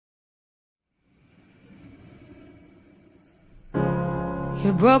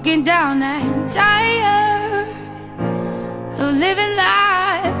You're broken down and tired of living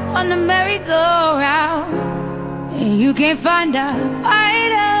life on the merry-go-round, and you can't find a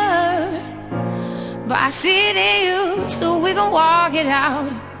fighter, but I see it in you, so we gon' walk it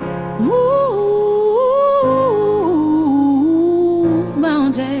out. Move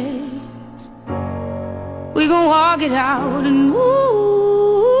mountains, we gon' walk it out and move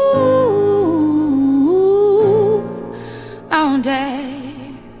mountains.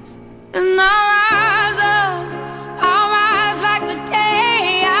 And I'll rise up, I'll rise like the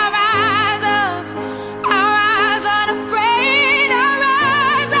day. I'll rise up, I'll rise unafraid. I'll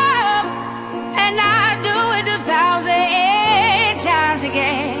rise up, and I'll do it 1,000 times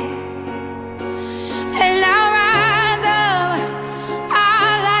again. And I'll rise up,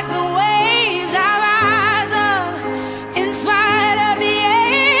 I'll like the waves. I'll rise up, in spite of the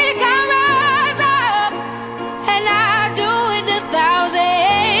ache. I'll rise up, and I'll do it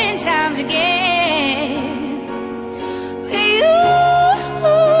 1,000 times again.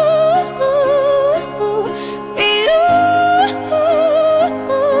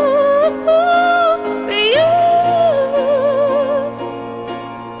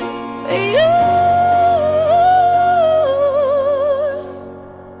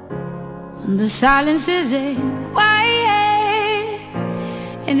 The silence isn't quiet,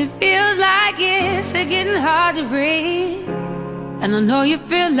 and it feels like it's getting hard to breathe. And I know you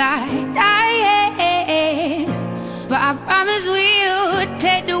feel like dying, but I promise we'll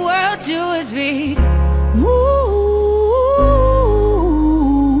take the world to its feet. Move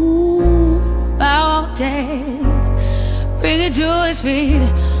mountains, bring it to its feet.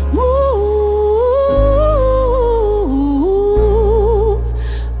 Move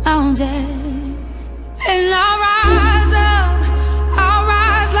mountains. And I'll rise up, I'll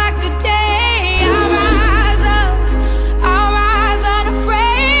rise like the day. I'll rise up, I'll rise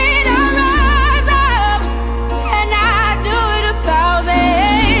unafraid. I'll rise up, and I'll do it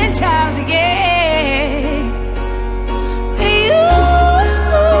 1,000 times again.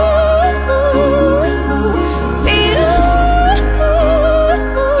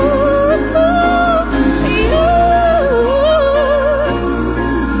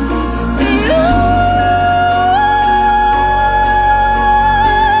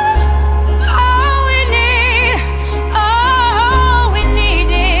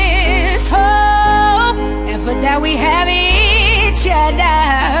 That we have each other,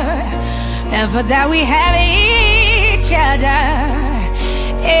 and for that we have each other,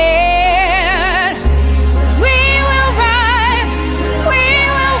 and we will rise, we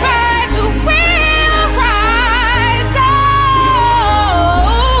will rise, we'll rise,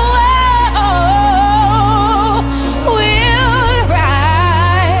 we'll rise.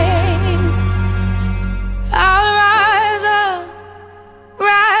 I'll rise up,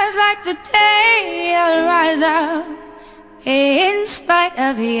 rise like the day. I'll rise up, in spite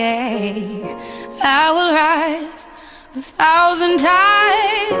of the ache. I will rise 1,000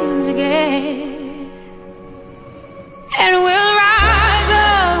 times again.